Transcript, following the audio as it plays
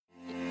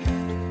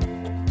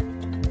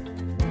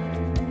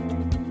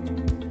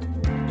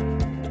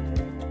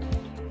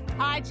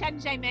Chad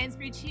and Jay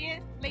Mansbridge here,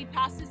 lead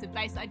pastors of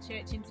Bayside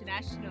Church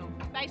International,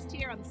 based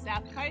here on the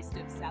south coast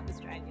of South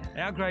Australia.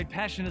 Our great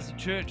passion as a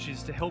church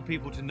is to help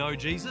people to know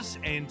Jesus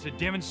and to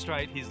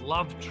demonstrate his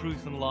love,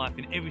 truth and life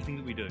in everything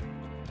that we do.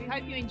 We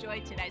hope you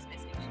enjoyed today's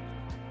message.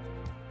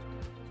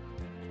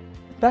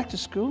 Back to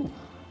school.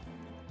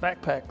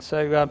 Backpack.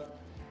 So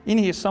in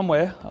here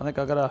somewhere, I think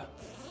I got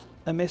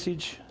a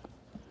message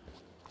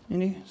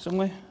in here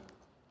somewhere.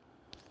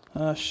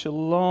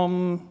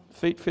 Shalom,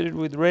 feet fitted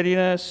with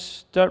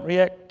readiness, don't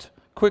react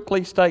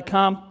quickly, stay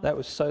calm. That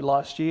was so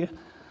last year.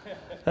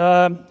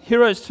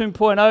 Heroes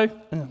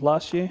 2.0,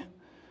 last year.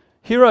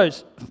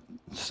 Heroes,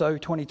 so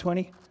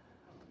 2020.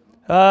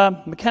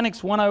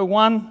 Mechanics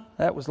 101,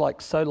 that was like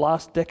so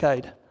last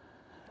decade.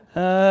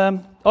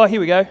 Here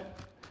we go.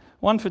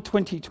 One for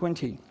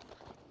 2020.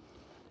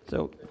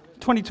 So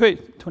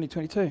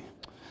 2022.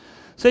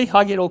 See,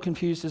 I get all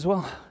confused as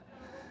well.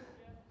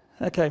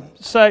 Okay,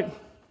 so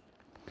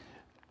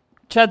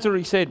Chad's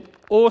already said,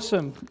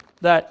 awesome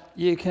that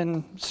you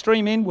can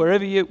stream in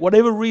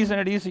whatever reason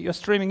it is that you're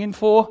streaming in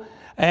for.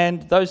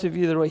 And those of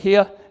you that are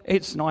here,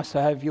 it's nice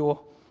to have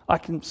I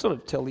can sort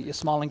of tell that you're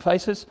smiling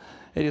faces.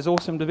 It is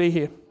awesome to be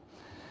here.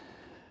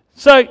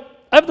 So,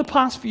 over the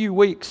past few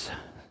weeks,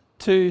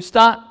 to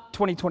start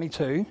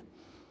 2022,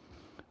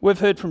 we've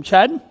heard from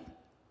Chad.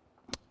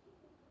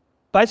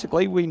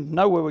 Basically, we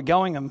know where we're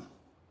going and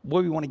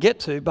where we want to get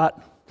to, but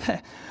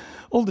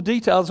all the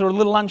details are a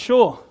little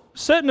unsure.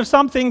 Certain of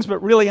some things, but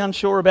really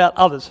unsure about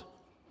others.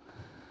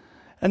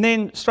 And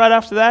then straight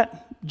after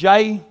that,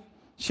 Jay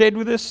shared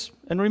with us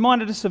and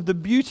reminded us of the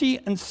beauty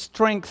and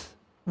strength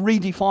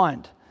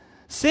redefined.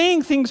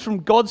 Seeing things from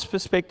God's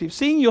perspective,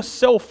 seeing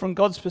yourself from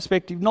God's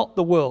perspective, not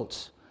the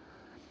world's.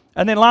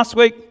 And then last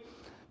week,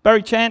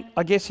 Barry Chant,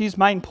 I guess his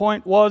main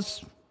point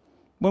was,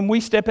 when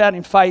we step out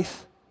in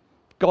faith,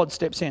 God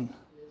steps in.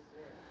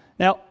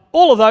 Now,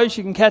 all of those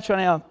you can catch on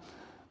our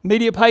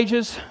media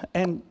pages,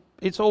 and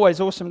it's always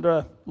awesome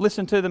to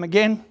listen to them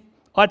again.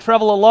 I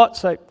travel a lot,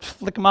 so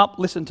flick them up,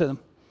 listen to them.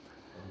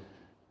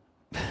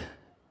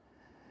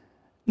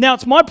 Now,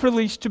 it's my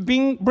privilege to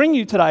bring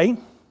you today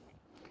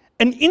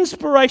an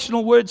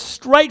inspirational word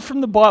straight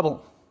from the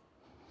Bible.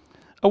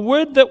 A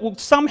word that will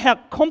somehow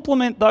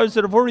complement those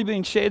that have already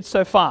been shared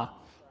so far.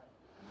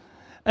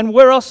 And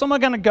where else am I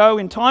going to go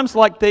in times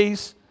like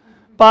these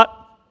but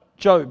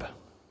Job?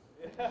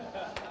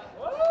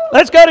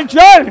 Let's go to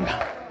Job.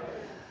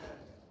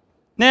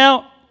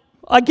 Now,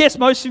 I guess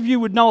most of you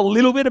would know a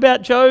little bit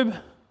about Job,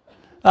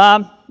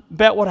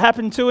 about what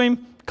happened to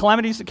him,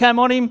 calamities that came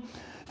on him,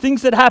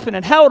 things that happened,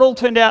 and how it all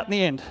turned out in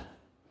the end.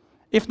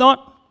 If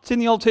not, it's in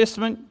the Old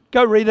Testament.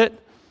 Go read it.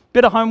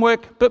 Bit of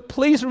homework. But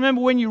please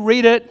remember when you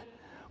read it,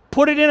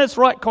 put it in its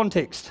right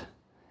context.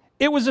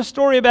 It was a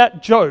story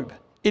about Job.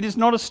 It is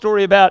not a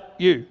story about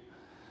you.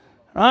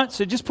 All right?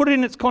 So just put it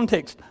in its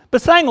context.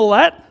 But saying all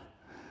that,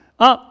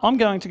 I'm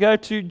going to go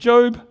to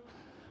Job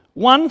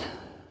 1,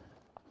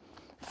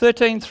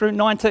 13 through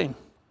 19.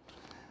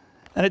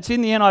 And it's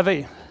in the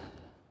NIV.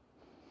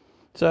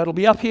 So it'll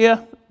be up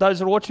here. Those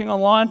that are watching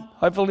online,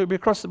 hopefully it'll be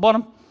across the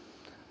bottom.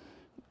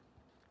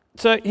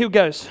 So here it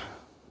goes.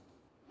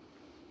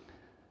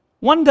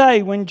 One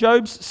day when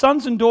Job's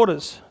sons and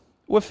daughters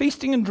were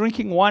feasting and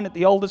drinking wine at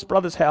the oldest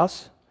brother's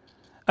house,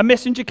 a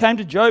messenger came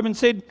to Job and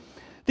said,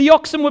 "The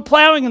oxen were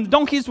ploughing and the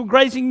donkeys were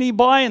grazing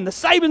nearby, and the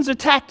Sabins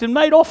attacked and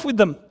made off with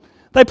them.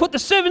 They put the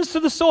servants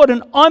to the sword,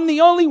 and I'm the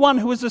only one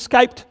who has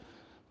escaped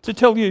to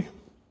tell you."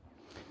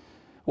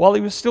 While he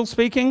was still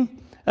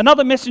speaking,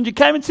 another messenger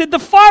came and said, "The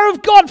fire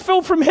of God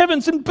fell from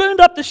heavens and burned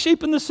up the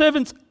sheep and the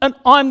servants, and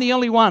I'm the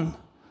only one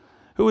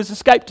who has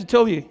escaped to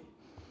tell you."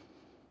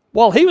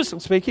 While he was still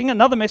speaking,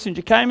 another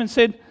messenger came and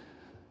said,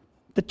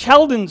 "The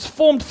Chaldeans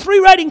formed 3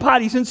 raiding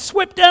parties and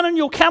swept down on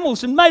your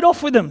camels and made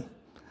off with them.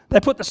 They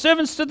put the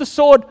servants to the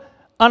sword,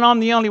 and I'm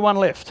the only one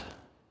left."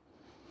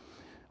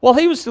 While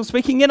he was still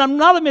speaking, yet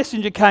another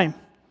messenger came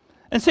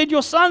and said,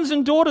 "Your sons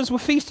and daughters were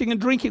feasting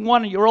and drinking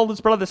wine at your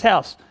oldest brother's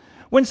house,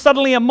 when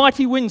suddenly a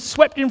mighty wind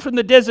swept in from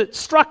the desert,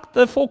 struck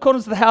the 4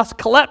 corners of the house,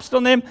 collapsed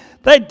on them.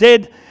 They're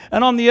dead,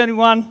 and I'm the only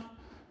one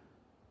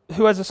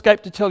who has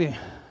escaped to tell you."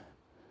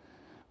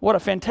 What a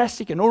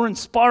fantastic and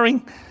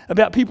awe-inspiring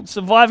about people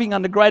surviving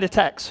under great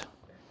attacks.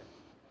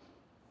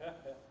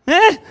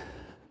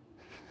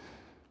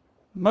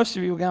 Most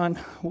of you are going,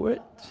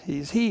 what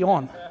is he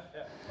on?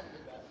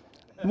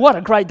 What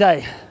a great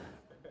day.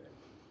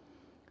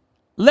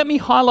 Let me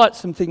highlight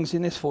some things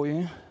in this for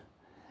you.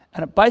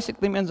 And it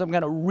basically means I'm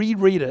going to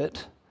reread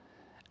it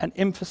and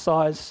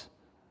emphasize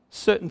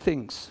certain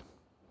things.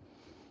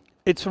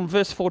 It's from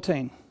verse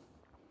 14.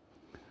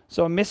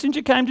 So a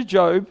messenger came to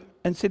Job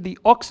and said, "The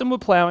oxen were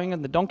ploughing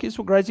and the donkeys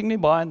were grazing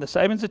nearby, and the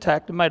Sabins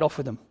attacked and made off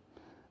with them.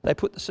 They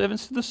put the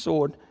servants to the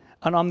sword,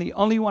 and I'm the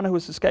only one who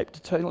has escaped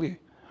to tell you."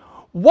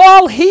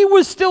 While he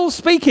was still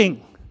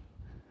speaking,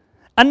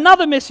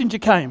 another messenger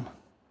came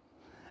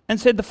and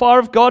said, "The fire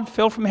of God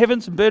fell from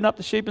heavens and burned up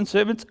the sheep and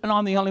servants, and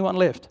I'm the only one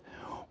left."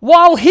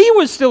 While he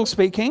was still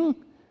speaking,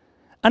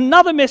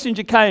 another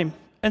messenger came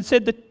and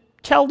said, "The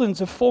Chaldeans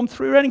have formed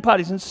 3 raiding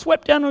parties and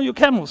swept down all your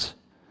camels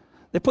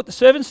They put the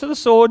servants to the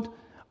sword,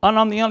 and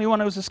I'm the only one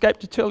who has escaped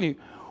to tell you.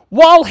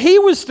 While he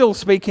was still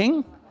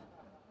speaking,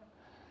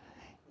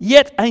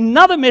 yet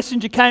another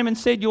messenger came and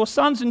said, your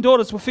sons and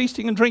daughters were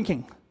feasting and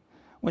drinking.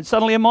 When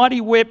suddenly a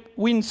mighty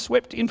wind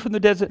swept in from the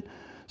desert,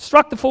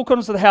 struck the four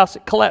corners of the house,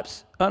 it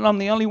collapsed, and I'm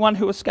the only one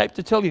who escaped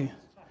to tell you.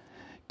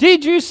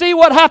 Did you see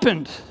what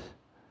happened?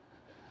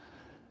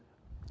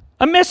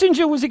 A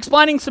messenger was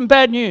explaining some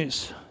bad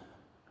news.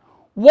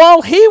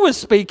 While he was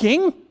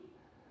speaking,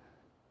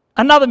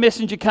 another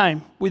messenger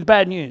came with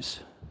bad news.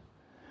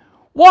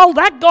 While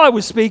that guy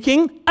was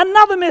speaking,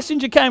 another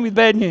messenger came with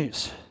bad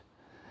news.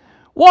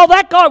 While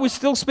that guy was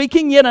still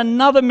speaking, yet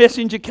another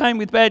messenger came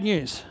with bad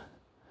news.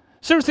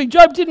 Seriously,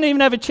 Job didn't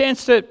even have a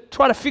chance to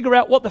try to figure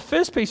out what the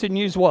first piece of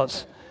news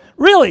was.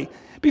 Really,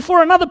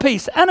 before another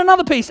piece, and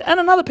another piece, and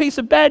another piece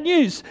of bad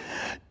news.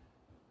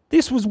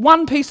 This was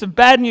one piece of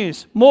bad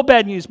news, more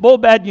bad news, more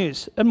bad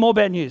news, and more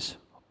bad news,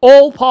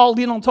 all piled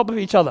in on top of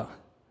each other.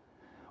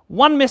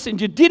 One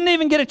messenger didn't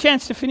even get a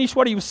chance to finish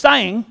what he was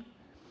saying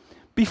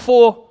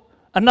before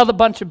another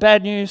bunch of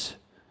bad news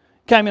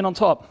came in on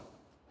top.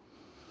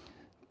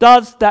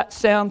 Does that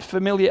sound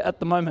familiar at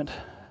the moment?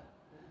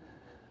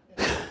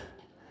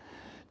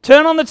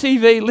 Turn on the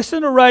TV,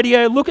 listen to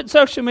radio, look at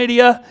social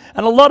media,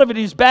 and a lot of it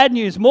is bad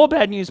news, more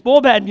bad news,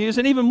 more bad news,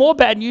 and even more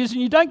bad news,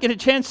 and you don't get a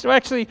chance to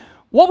actually,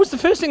 what was the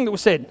first thing that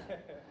was said?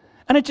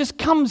 And it just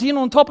comes in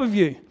on top of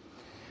you.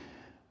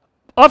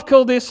 I've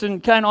called this,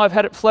 and Kay and I have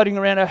had it floating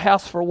around our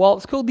house for a while,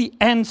 it's called the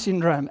AND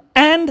syndrome.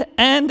 And.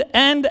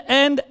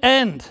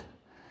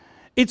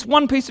 It's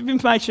one piece of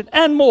information,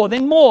 and more,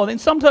 then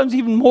sometimes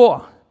even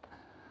more.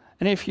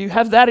 And if you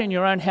have that in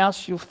your own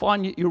house, you'll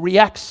find you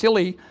react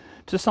silly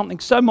to something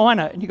so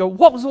minor, and you go,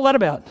 what was all that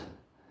about?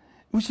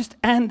 It was just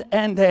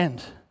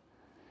and.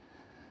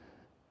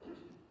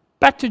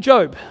 Back to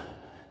Job.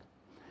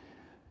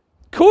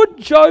 Could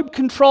Job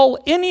control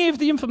any of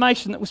the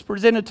information that was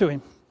presented to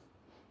him?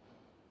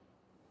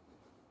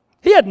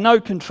 He had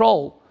no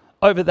control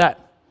over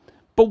that.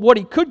 But what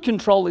he could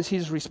control is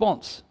his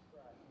response.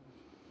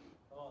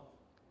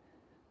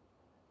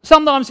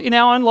 Sometimes in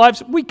our own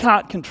lives, we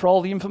can't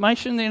control the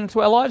information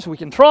into our lives. We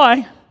can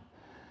try.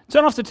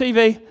 Turn off the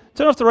TV,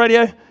 turn off the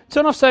radio,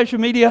 turn off social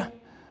media,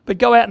 but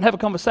go out and have a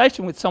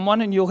conversation with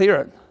someone and you'll hear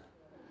it.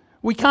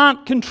 We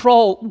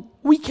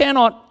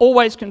cannot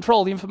always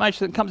control the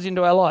information that comes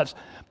into our lives,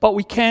 but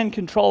we can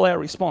control our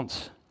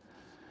response.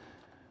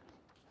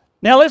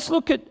 Now let's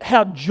look at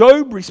how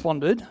Job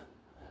responded,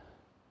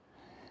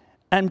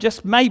 and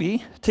just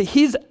maybe to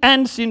his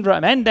and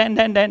syndrome,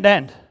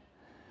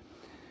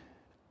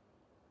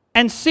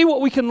 and see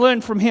what we can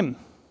learn from him.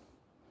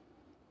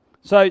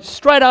 So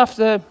straight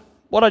after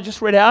what I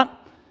just read out,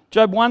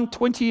 Job 1,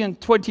 20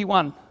 and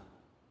 21.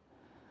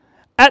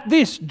 At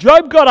this,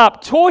 Job got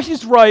up, tore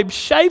his robe,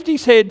 shaved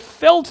his head,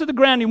 fell to the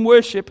ground in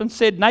worship, and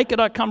said, naked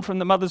I come from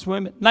the mother's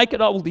womb,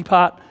 naked I will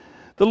depart.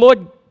 The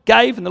Lord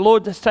gave and the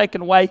Lord has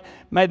taken away.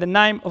 May the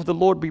name of the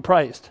Lord be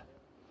praised.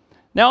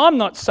 Now, I'm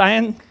not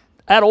saying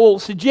at all,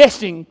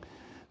 suggesting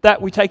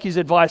that we take his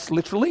advice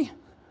literally.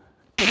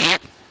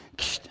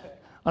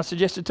 I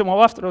suggested to my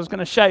wife that I was going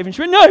to shave, and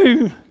she went,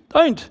 no,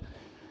 don't.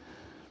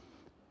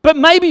 But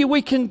maybe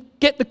we can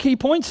get the key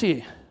points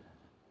here.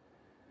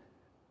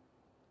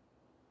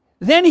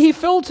 Then he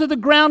fell to the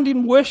ground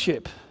in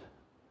worship.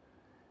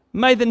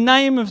 May the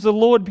name of the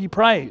Lord be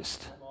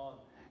praised.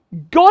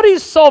 God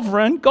is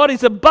sovereign. God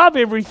is above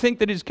everything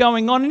that is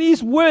going on, and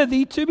he's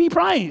worthy to be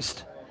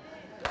praised.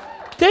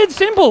 Dead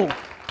simple.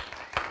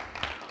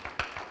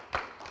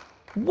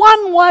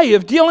 One way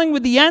of dealing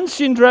with the and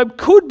syndrome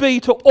could be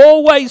to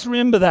always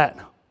remember that.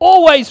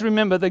 Always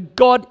remember that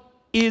God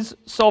is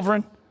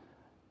sovereign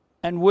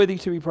and worthy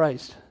to be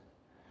praised.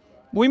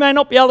 We may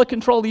not be able to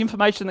control the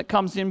information that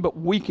comes in, but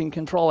we can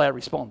control our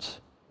response.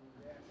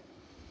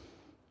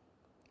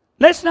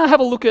 Let's now have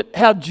a look at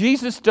how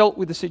Jesus dealt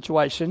with the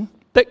situation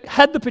that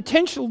had the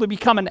potential to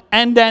become an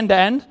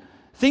and,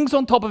 things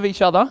on top of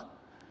each other,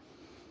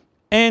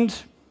 and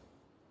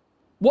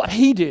what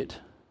he did.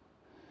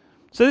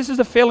 So this is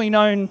a fairly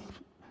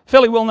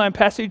well-known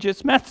passage.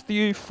 It's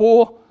Matthew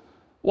 4,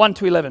 1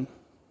 to 11.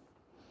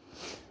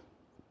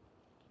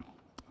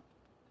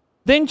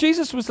 Then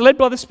Jesus was led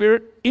by the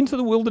Spirit into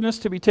the wilderness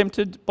to be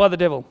tempted by the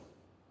devil.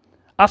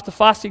 After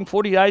fasting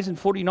 40 days and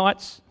 40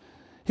 nights,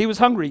 he was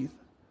hungry.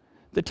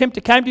 The tempter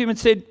came to him and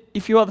said,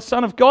 if you are the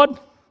Son of God,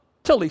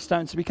 tell these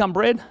stones to become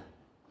bread.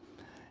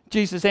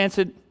 Jesus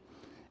answered,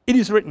 it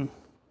is written,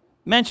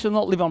 man shall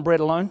not live on bread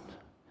alone,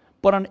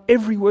 but on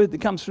every word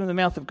that comes from the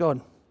mouth of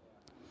God.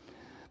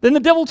 Then the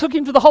devil took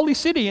him to the holy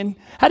city and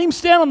had him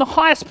stand on the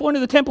highest point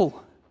of the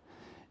temple.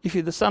 If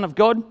you're the Son of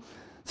God,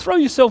 throw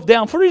yourself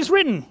down, for it is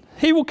written,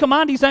 he will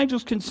command his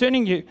angels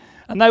concerning you,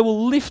 and they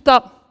will lift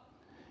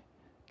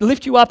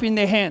you up in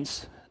their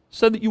hands,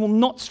 so that you will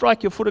not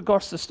strike your foot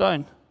across the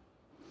stone.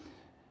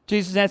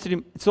 Jesus answered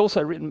him, it's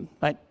also written,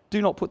 mate,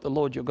 do not put the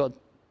Lord your God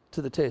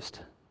to the test.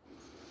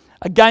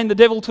 Again, the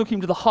devil took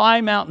him to the high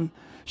mountain,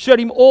 showed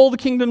him all the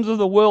kingdoms of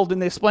the world in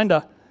their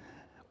splendor.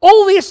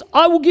 All this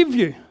I will give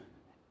you,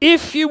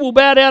 if you will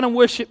bow down and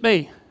worship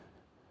me.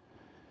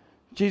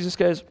 Jesus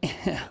goes,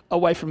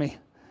 away from me.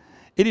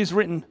 It is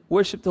written,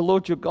 worship the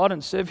Lord your God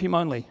and serve him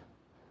only.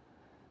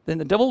 Then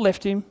the devil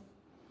left him,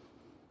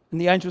 and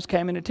the angels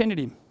came and attended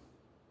him.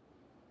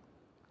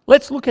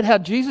 Let's look at how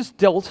Jesus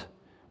dealt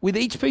with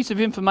each piece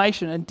of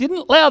information and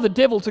didn't allow the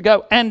devil to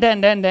go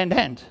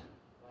and.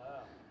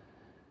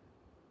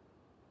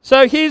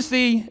 So here's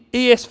the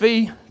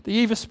ESV, the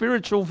Eva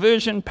Spiritual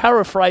Version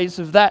paraphrase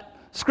of that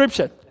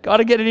scripture. Got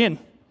to get it in.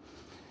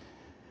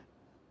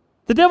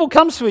 The devil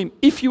comes to him,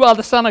 if you are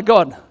the Son of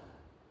God.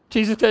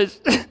 Jesus goes,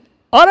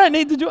 I don't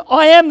need to do it.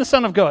 I am the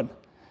Son of God.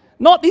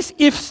 Not this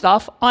if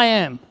stuff, I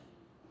am.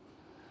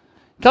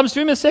 Comes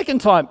to him a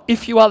second time,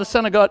 if you are the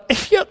Son of God.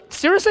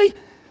 Seriously?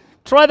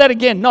 Try that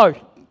again. No.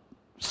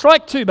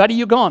 Strike two, buddy,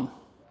 you're gone.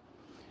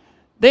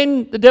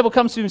 Then the devil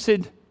comes to him and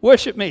said,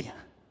 worship me.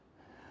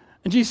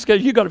 And Jesus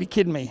goes, you've got to be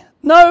kidding me.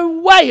 No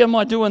way am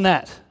I doing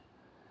that.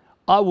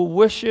 I will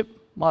worship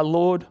my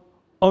Lord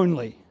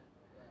only.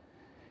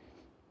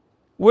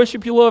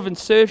 Worship your Lord and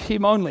serve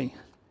him only.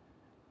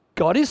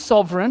 God is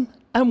sovereign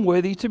and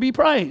worthy to be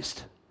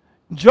praised.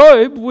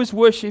 Job was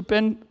worship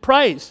and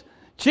praise.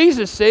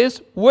 Jesus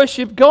says,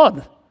 worship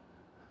God.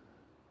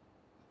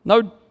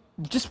 No,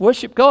 just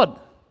worship God.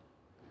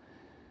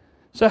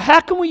 So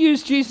how can we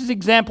use Jesus'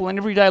 example in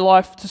everyday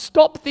life to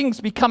stop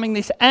things becoming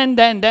this and?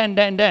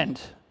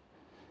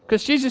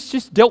 Because Jesus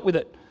just dealt with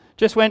it.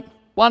 Just went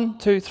 1,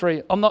 2,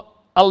 3. I'm not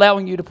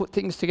allowing you to put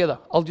things together.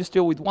 I'll just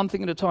deal with one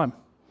thing at a time.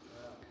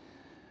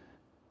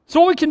 So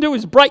all we can do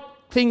is break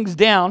things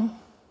down,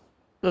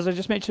 as I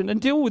just mentioned,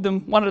 and deal with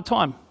them one at a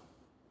time.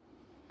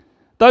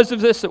 Those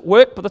of us at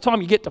work, by the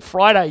time you get to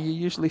Friday, you're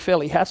usually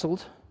fairly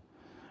hassled.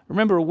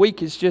 Remember, a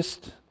week is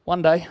just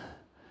one day,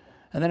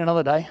 and then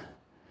another day,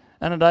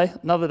 and a day,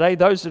 another day.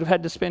 Those that have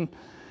had to spend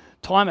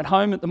time at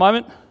home at the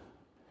moment,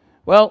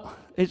 well,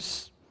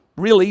 it's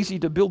real easy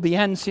to build the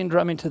and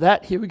syndrome into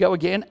that. Here we go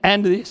again,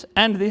 and this,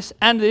 and this,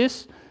 and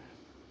this.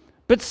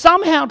 But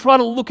somehow try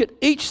to look at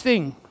each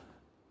thing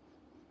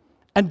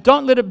and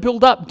don't let it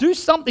build up. Do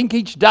something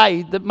each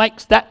day that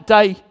makes that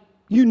day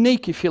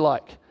unique, if you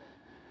like.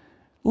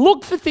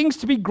 Look for things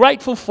to be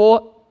grateful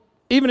for,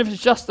 even if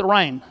it's just the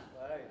rain.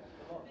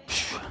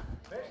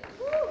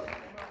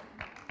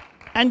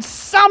 And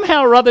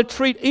somehow or other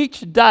treat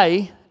each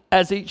day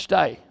as each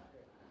day.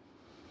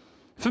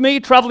 For me,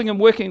 travelling and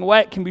working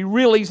away, it can be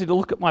real easy to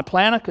look at my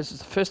planner, because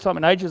it's the first time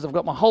in ages I've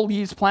got my whole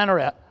year's planner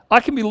out. I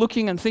can be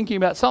looking and thinking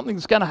about something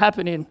that's going to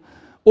happen in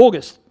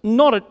August.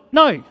 No.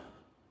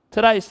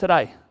 Today is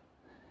today.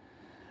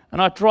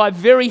 And I try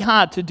very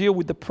hard to deal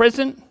with the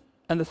present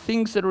and the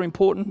things that are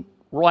important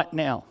right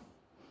now.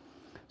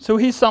 So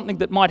here's something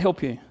that might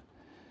help you.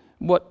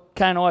 What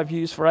Kay and I have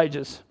used for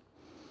ages.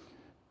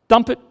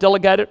 Dump it,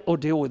 delegate it, or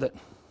deal with it.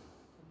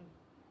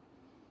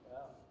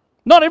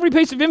 Not every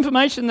piece of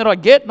information that I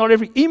get, not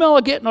every email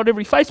I get, not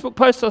every Facebook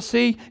post I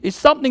see is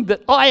something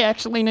that I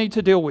actually need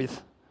to deal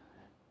with.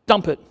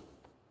 Dump it.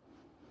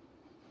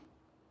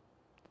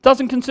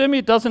 Doesn't concern me,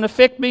 it doesn't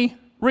affect me.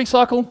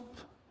 Recycle.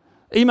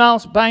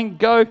 Emails, bang,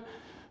 go.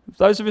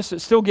 Those of us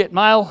that still get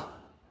mail,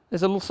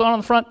 there's a little sign on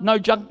the front, no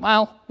junk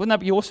mail. Wouldn't that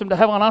be awesome to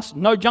have on us?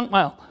 No junk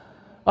mail.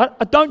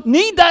 I don't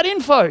need that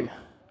info.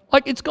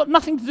 Like, it's got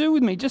nothing to do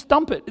with me. Just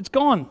dump it. It's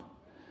gone.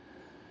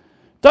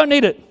 Don't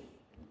need it.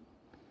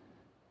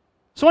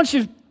 So once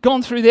you've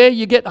gone through there,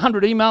 you get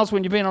 100 emails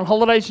when you've been on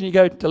holidays and you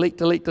go delete.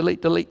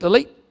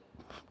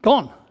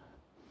 Gone.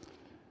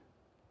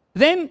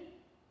 Then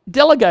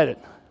delegate it.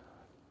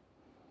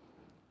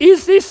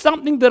 Is this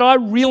something that I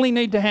really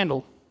need to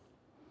handle?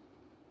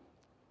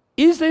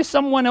 Is there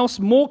someone else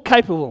more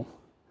capable?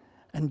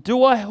 And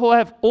do I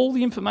have all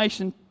the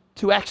information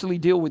to actually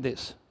deal with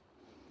this?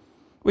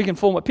 We can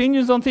form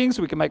opinions on things,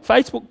 we can make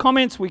Facebook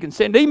comments, we can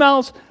send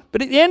emails,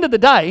 but at the end of the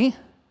day,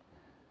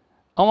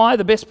 am I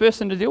the best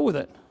person to deal with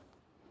it?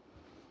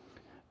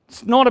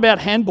 It's not about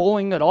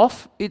handballing it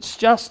off,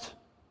 it's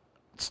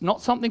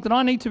not something that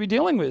I need to be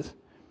dealing with.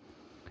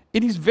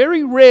 It is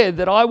very rare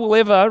that I will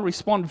ever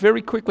respond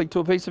very quickly to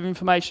a piece of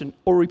information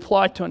or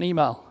reply to an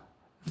email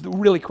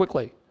really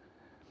quickly,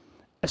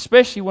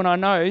 especially when I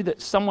know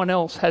that someone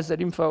else has that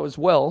info as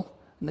well,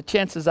 and the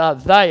chances are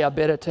they are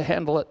better to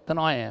handle it than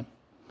I am,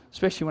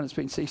 especially when it's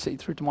been CC'd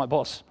through to my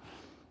boss.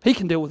 He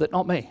can deal with it,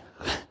 not me.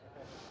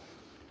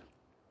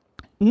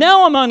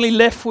 Now I'm only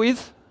left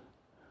with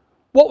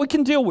what we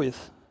can deal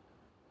with.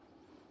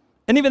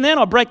 And even then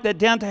I break that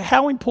down to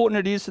how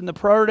important it is and the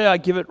priority I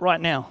give it right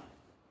now.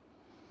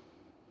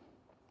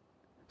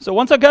 So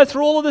once I go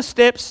through all of the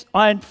steps,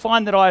 I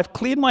find that I have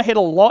cleared my head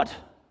a lot,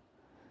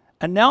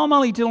 and now I'm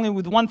only dealing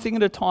with one thing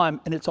at a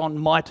time, and it's on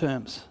my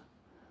terms.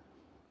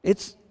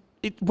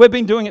 We've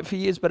been doing it for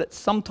years, but it's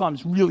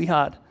sometimes really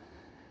hard.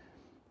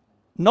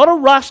 Not a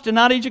rushed and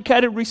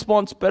uneducated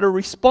response, but a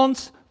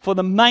response for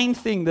the main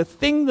thing, the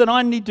thing that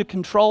I need to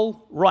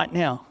control right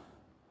now.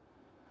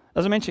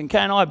 As I mentioned, Kay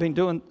and I have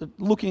been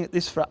looking at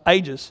this for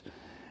ages.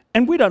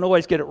 And we don't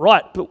always get it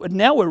right, but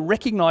now we're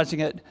recognizing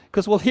it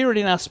because we'll hear it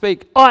in our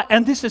speak. Oh,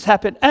 and this has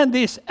happened, and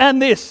this,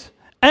 and this,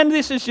 and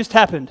this has just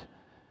happened.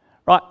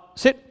 Right,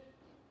 sit,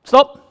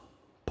 stop,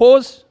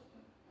 pause,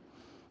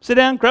 sit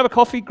down, grab a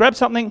coffee, grab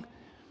something.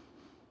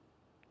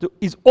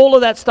 Is all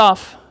of that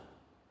stuff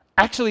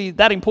actually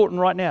that important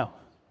right now?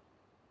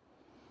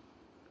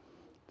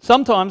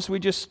 Sometimes we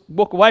just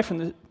walk away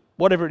from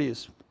whatever it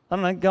is. I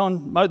don't know, go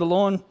and mow the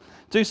lawn,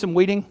 do some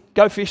weeding,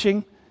 go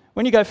fishing.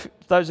 When you go,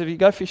 those of you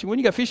go fishing, when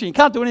you go fishing, you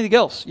can't do anything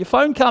else. Your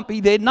phone can't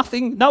be there,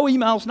 nothing, no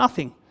emails,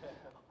 nothing.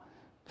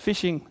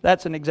 Fishing,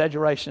 that's an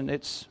exaggeration.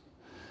 It's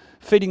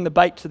feeding the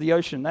bait to the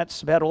ocean.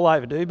 That's about all I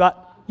ever do.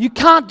 But you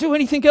can't do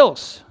anything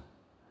else.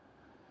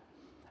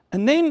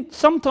 And then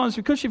sometimes,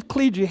 because you've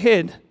cleared your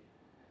head,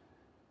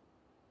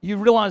 you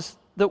realise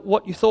that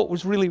what you thought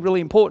was really,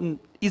 really important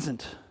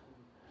isn't.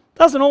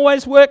 Doesn't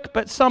always work,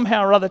 but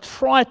somehow or other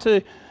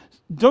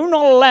do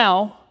not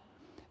allow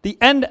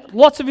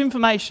lots of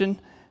information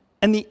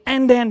and the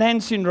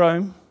and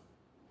syndrome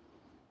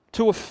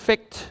to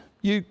affect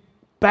you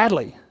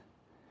badly.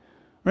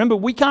 Remember,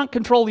 we can't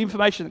control the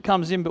information that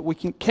comes in, but we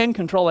can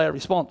control our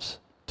response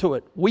to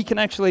it. We can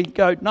actually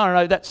go,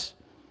 no, that's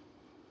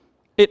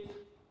it.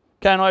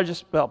 Okay, and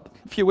a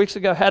few weeks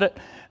ago I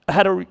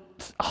had a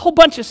whole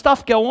bunch of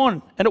stuff go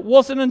on, and it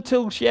wasn't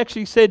until she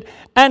actually said,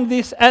 and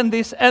this, and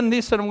this, and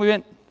this, and we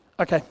went,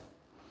 okay,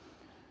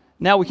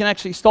 now we can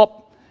actually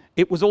stop.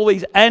 It was all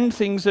these and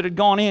things that had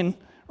gone in.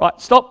 Right,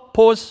 stop,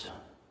 pause.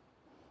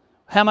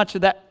 How much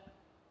of that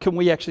can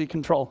we actually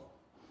control?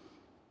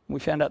 We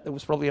found out there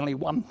was probably only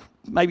one,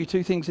 maybe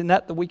two things in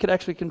that we could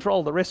actually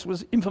control. The rest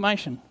was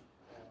information,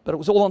 but it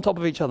was all on top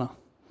of each other.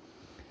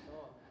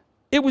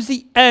 It was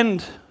the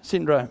and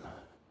syndrome.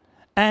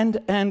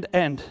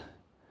 And.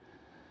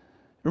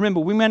 Remember,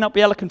 we may not be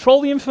able to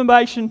control the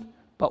information,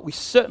 but we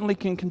certainly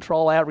can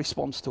control our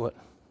response to it.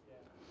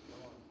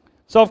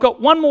 So I've got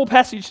one more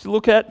passage to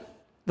look at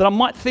that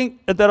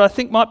I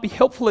think might be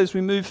helpful as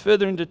we move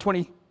further into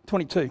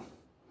 2022.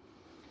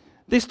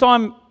 This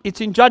time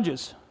it's in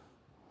Judges.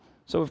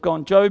 So we've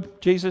gone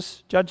Job,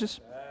 Jesus, Judges.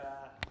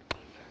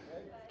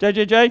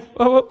 JJJ.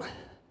 Oh.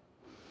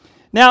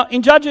 Now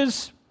in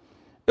Judges,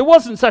 it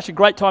wasn't such a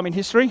great time in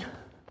history.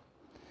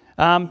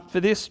 For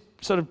this,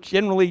 sort of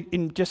generally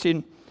in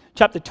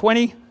chapter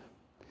 20.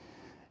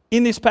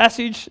 In this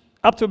passage,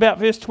 up to about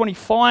verse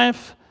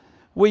 25,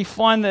 we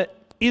find that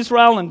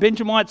Israel and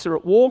Benjamites are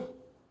at war.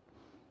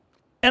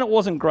 And it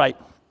wasn't great.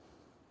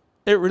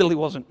 It really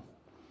wasn't.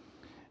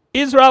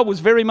 Israel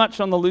was very much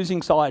on the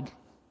losing side.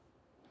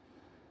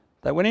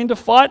 They went in to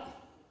fight.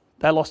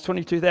 They lost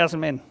 22,000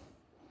 men.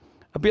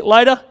 A bit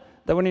later,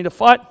 they went in to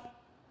fight.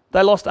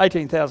 They lost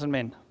 18,000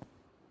 men.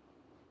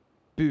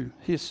 Boo,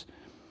 hiss.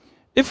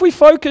 If we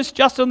focus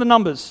just on the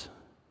numbers,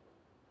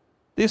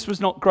 this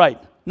was not great.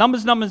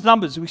 Numbers.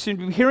 We seem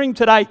to be hearing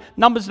today,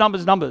 numbers.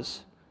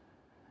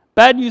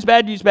 Bad news.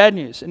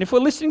 And if we're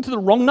listening to the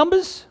wrong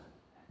numbers,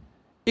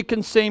 it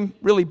can seem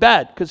really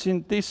bad, because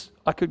in this,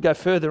 I could go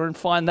further and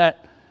find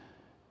that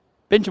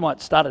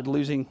Benjamites started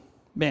losing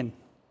men.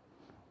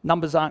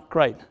 Numbers aren't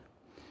great.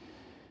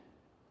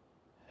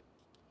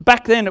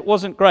 Back then, it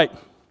wasn't great.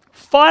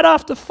 Fight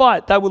after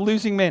fight, they were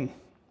losing men.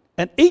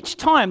 And each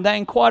time they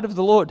inquired of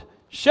the Lord,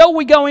 shall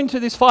we go into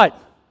this fight?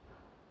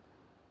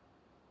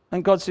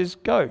 And God says,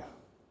 go.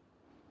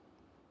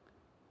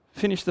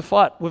 Finish the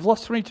fight. We've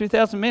lost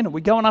 22,000 men. Are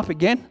we going up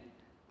again?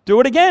 Do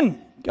it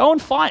again. Go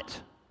and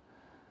fight.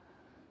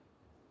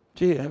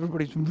 Gee,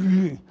 everybody's...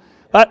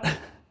 But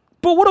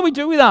what do we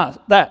do with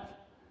that?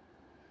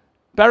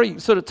 Barry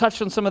sort of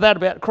touched on some of that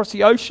about across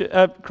the ocean,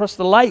 across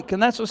the lake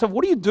and that sort of stuff.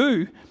 What do you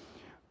do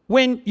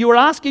when you're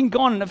asking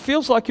God and it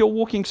feels like you're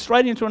walking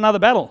straight into another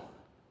battle?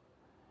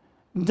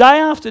 Day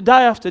after day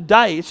after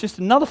day, it's just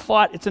another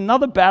fight, it's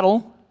another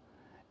battle.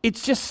 It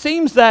just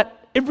seems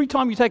that every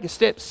time you take a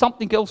step,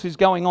 something else is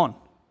going on.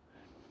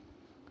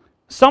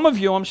 Some of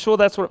you, I'm sure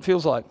that's what it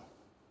feels like.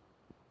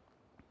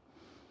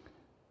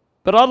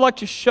 But I'd like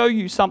to show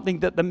you something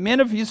that the men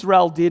of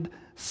Israel did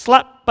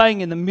slap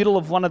bang in the middle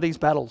of one of these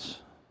battles.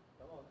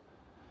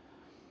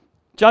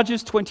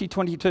 Judges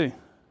 2022.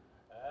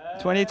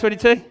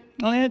 2022?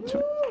 Oh, yeah.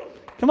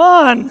 Come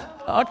on.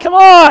 Oh, come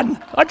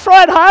on. I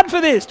tried hard for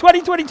this.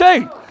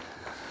 2022.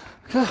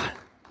 God.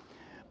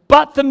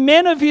 But the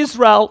men of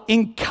Israel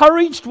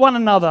encouraged one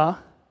another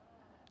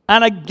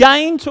and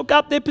again took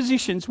up their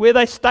positions where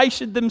they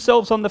stationed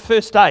themselves on the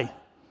first day.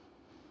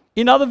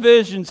 In other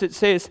versions it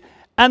says,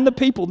 and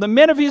the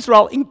men of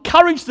Israel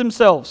encouraged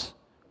themselves.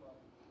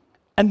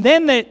 And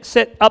then they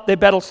set up their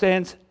battle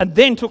stands and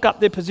then took up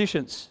their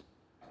positions.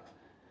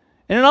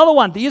 In another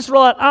one, the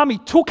Israelite army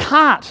took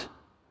heart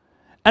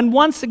and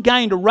once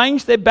again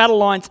arranged their battle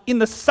lines in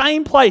the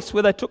same place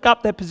where they took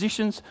up their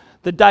positions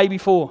the day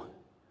before.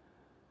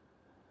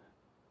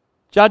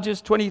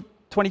 Judges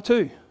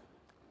 2022.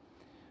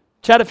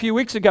 Chat a few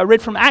weeks ago,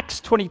 read from Acts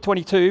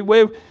 2022,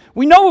 where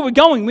we know where we're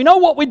going. We know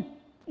what we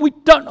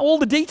don't know all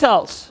the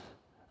details.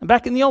 And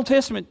back in the Old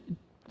Testament,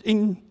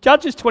 in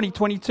Judges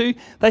 2022,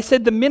 they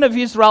said the men of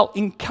Israel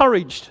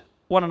encouraged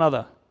one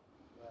another.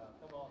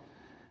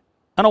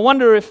 And I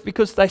wonder if,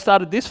 because they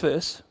started this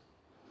verse,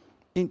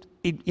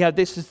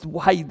 this is the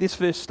way this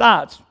verse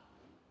starts,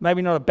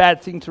 maybe not a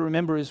bad thing to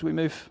remember as we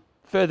move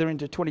further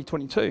into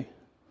 2022.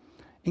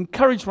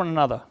 Encourage one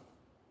another.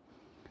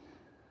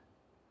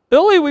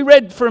 Earlier we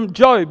read from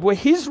Job where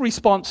his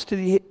response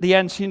to the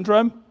Anne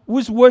syndrome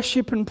was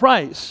worship and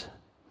praise.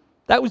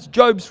 That was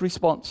Job's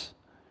response.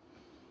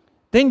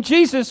 Then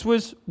Jesus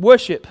was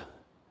worship.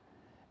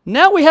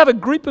 Now we have a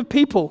group of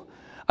people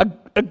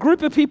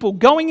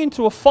going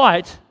into a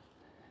fight,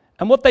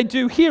 and what they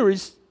do here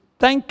is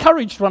they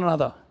encouraged one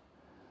another.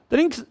 They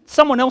didn't get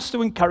someone else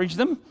to encourage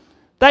them.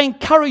 They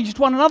encouraged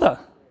one another.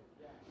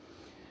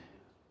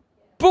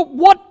 But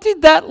what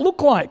did that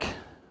look like?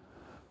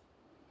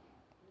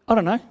 I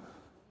don't know.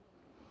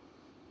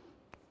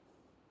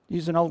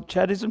 Use an old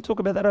Chadism, talk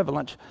about that over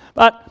lunch.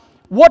 But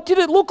what did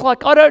it look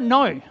like? I don't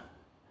know.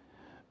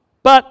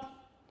 But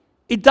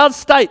it does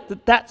state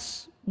that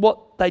that's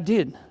what they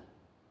did.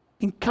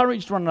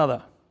 Encouraged one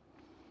another.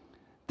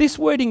 This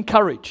word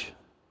encourage,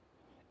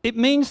 it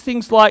means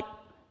things like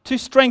to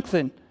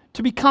strengthen,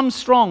 to become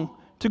strong,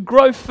 to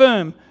grow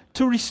firm,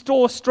 to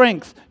restore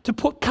strength, to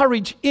put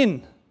courage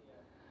in.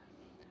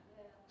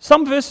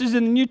 Some verses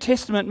in the New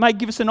Testament may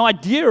give us an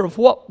idea of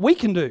what we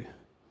can do.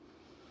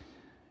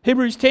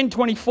 Hebrews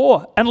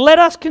 10:24, and let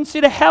us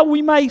consider how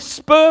we may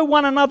spur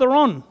one another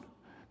on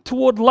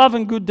toward love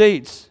and good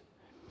deeds.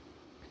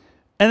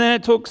 And then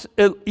it talks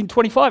in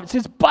 25, it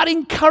says, but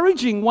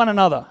encouraging one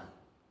another.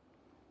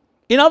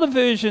 In other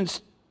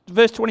versions,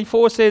 verse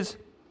 24 says,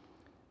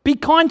 be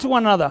kind to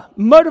one another,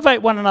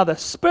 motivate one another,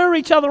 spur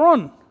each other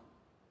on.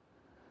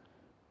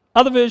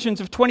 Other versions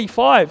of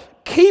 25,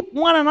 keep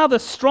one another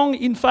strong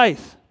in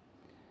faith,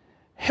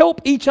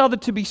 help each other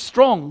to be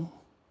strong,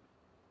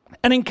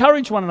 and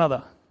encourage one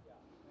another.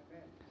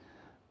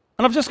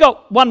 And I've just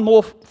got one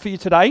more for you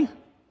today.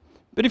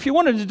 But if you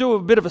wanted to do a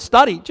bit of a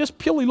study, just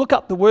purely look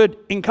up the word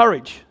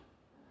encourage.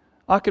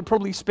 I could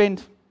probably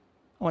spend,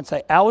 I won't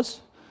say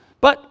hours,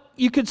 but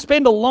you could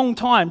spend a long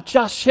time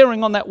just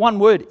sharing on that one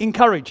word,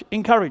 encourage,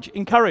 encourage,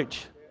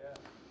 encourage.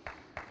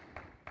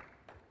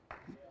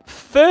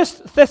 1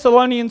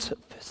 Thessalonians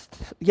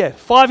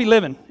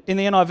 5:11 in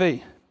the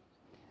NIV.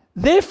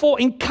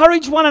 Therefore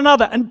encourage one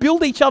another and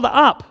build each other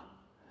up,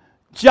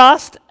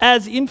 just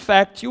as in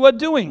fact you are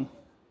doing.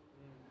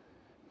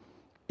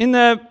 In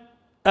the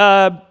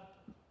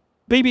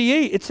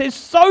BBE, it says,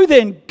 so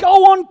then,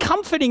 go on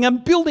comforting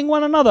and building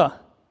one another.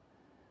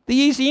 The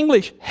Easy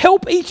English,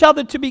 help each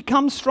other to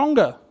become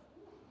stronger.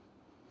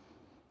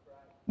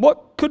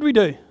 What could we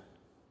do?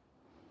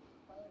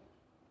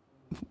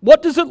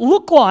 What does it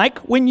look like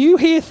when you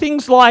hear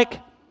things like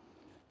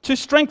to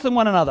strengthen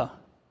one another,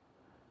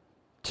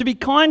 to be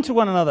kind to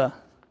one another,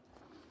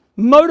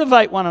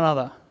 motivate one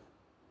another,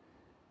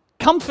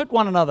 comfort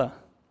one another,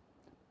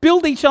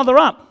 build each other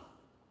up?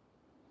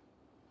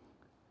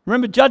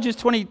 Remember, Judges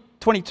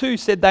 20:22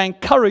 said they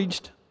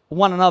encouraged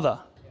one another.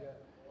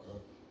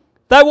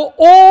 They were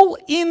all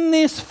in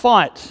this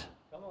fight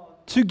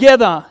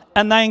together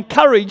and they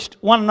encouraged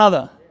one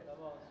another.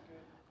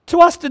 To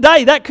us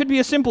today, that could be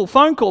a simple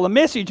phone call, a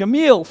message, a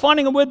meal,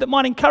 finding a word that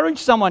might encourage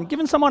someone,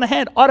 giving someone a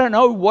hand. I don't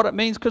know what it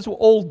means because we're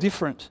all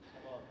different.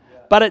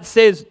 But it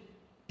says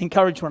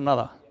encourage one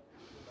another.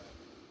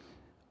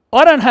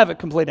 I don't have a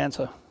complete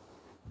answer.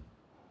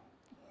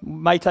 It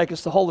may take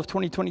us the whole of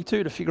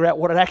 2022 to figure out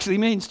what it actually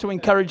means to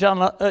encourage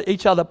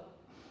each other.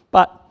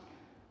 But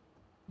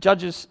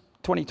Judges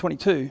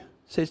 20:22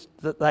 says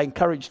that they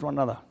encouraged one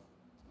another.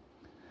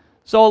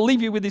 So I'll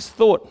leave you with this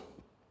thought.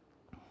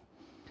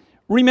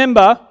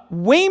 Remember,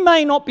 we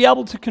may not be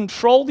able to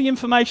control the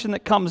information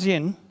that comes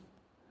in,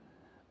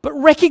 but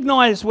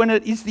recognize when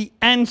it is the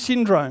and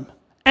syndrome.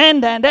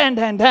 And.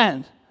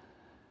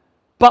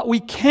 But we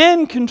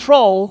can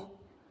control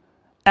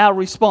our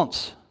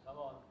response.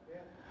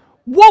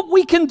 What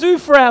we can do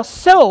for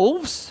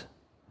ourselves,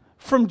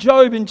 from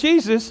Job and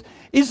Jesus,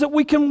 is that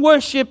we can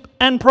worship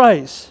and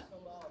praise.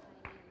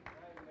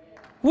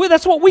 Well,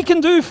 that's what we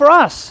can do for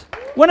us.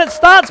 When it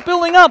starts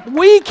building up,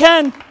 we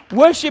can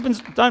worship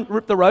and, don't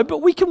rip the road, but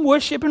we can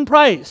worship and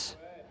praise.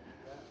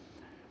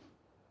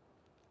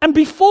 And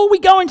before we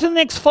go into the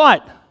next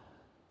fight,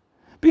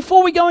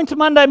 before we go into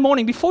Monday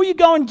morning, before you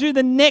go and do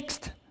the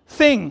next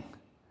thing,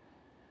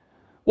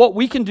 what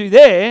we can do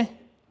there,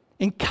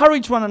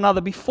 encourage one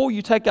another before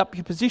you take up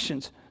your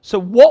positions. So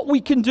what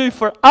we can do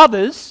for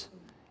others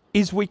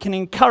is we can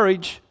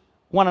encourage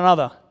one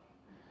another.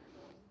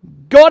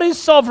 God is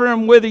sovereign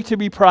and worthy to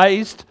be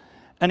praised,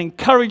 and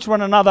encourage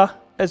one another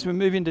as we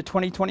move into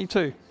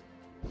 2022.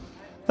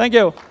 Thank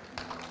you.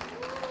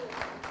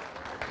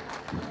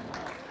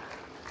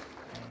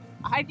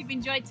 I hope you've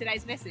enjoyed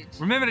today's message.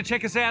 Remember to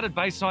check us out at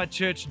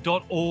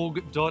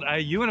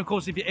baysidechurch.org.au. And of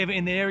course, if you're ever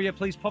in the area,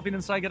 please pop in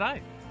and say good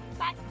day.